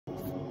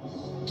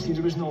See,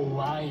 there is no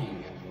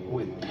lying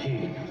with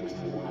pain.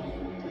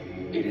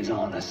 It is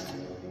honest.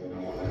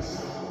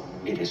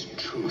 It is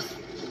truth.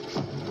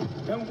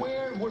 And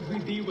where would we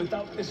be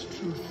without this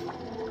truth?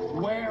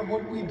 Where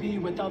would we be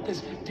without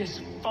this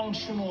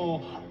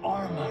dysfunctional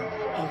armor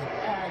of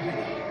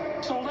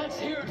agony? So let's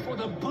hear it for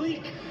the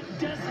bleak,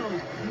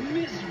 desolate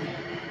misery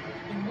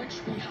in which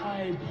we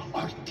hide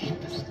our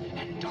deepest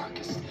and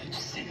darkest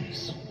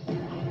sins.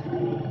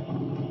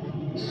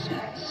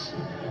 Sins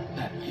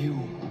that you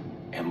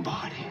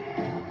embody.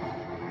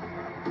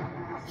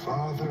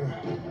 Father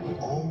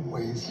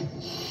always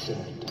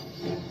said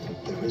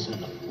there is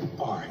an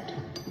art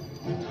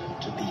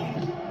to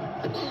being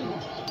cruel.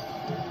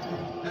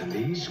 And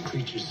these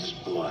creatures'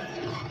 blood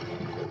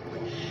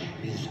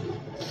is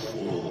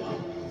full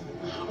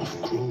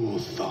of cruel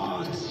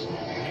thoughts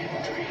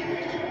and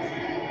dreams.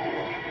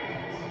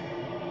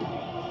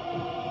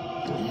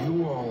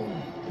 You all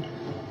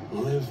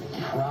live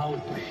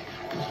proudly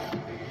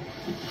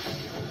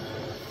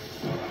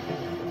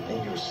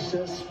in your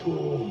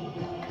cesspool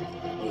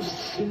of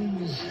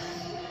sins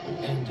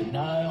and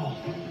denial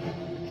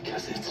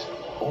because it's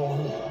all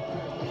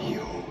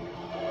you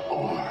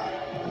are.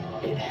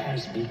 It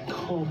has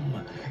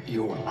become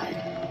your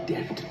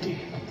identity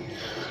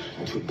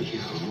to be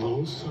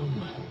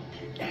loathsome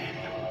and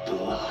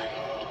blind.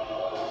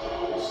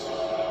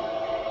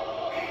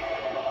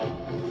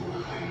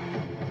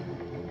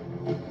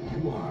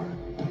 You are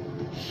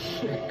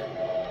sick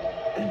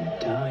and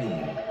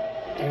dying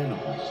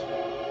animals.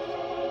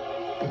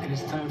 And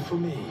it's time for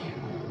me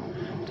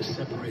to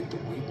separate the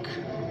weak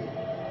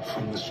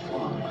from the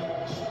strong.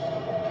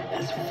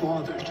 As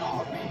Father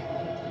taught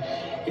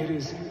me, it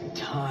is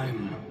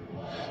time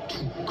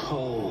to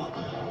cull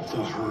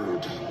the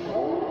herd.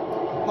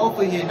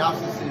 Hopefully,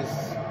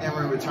 Hypnosis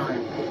never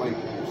return like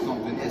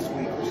something this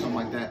week or something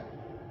like that.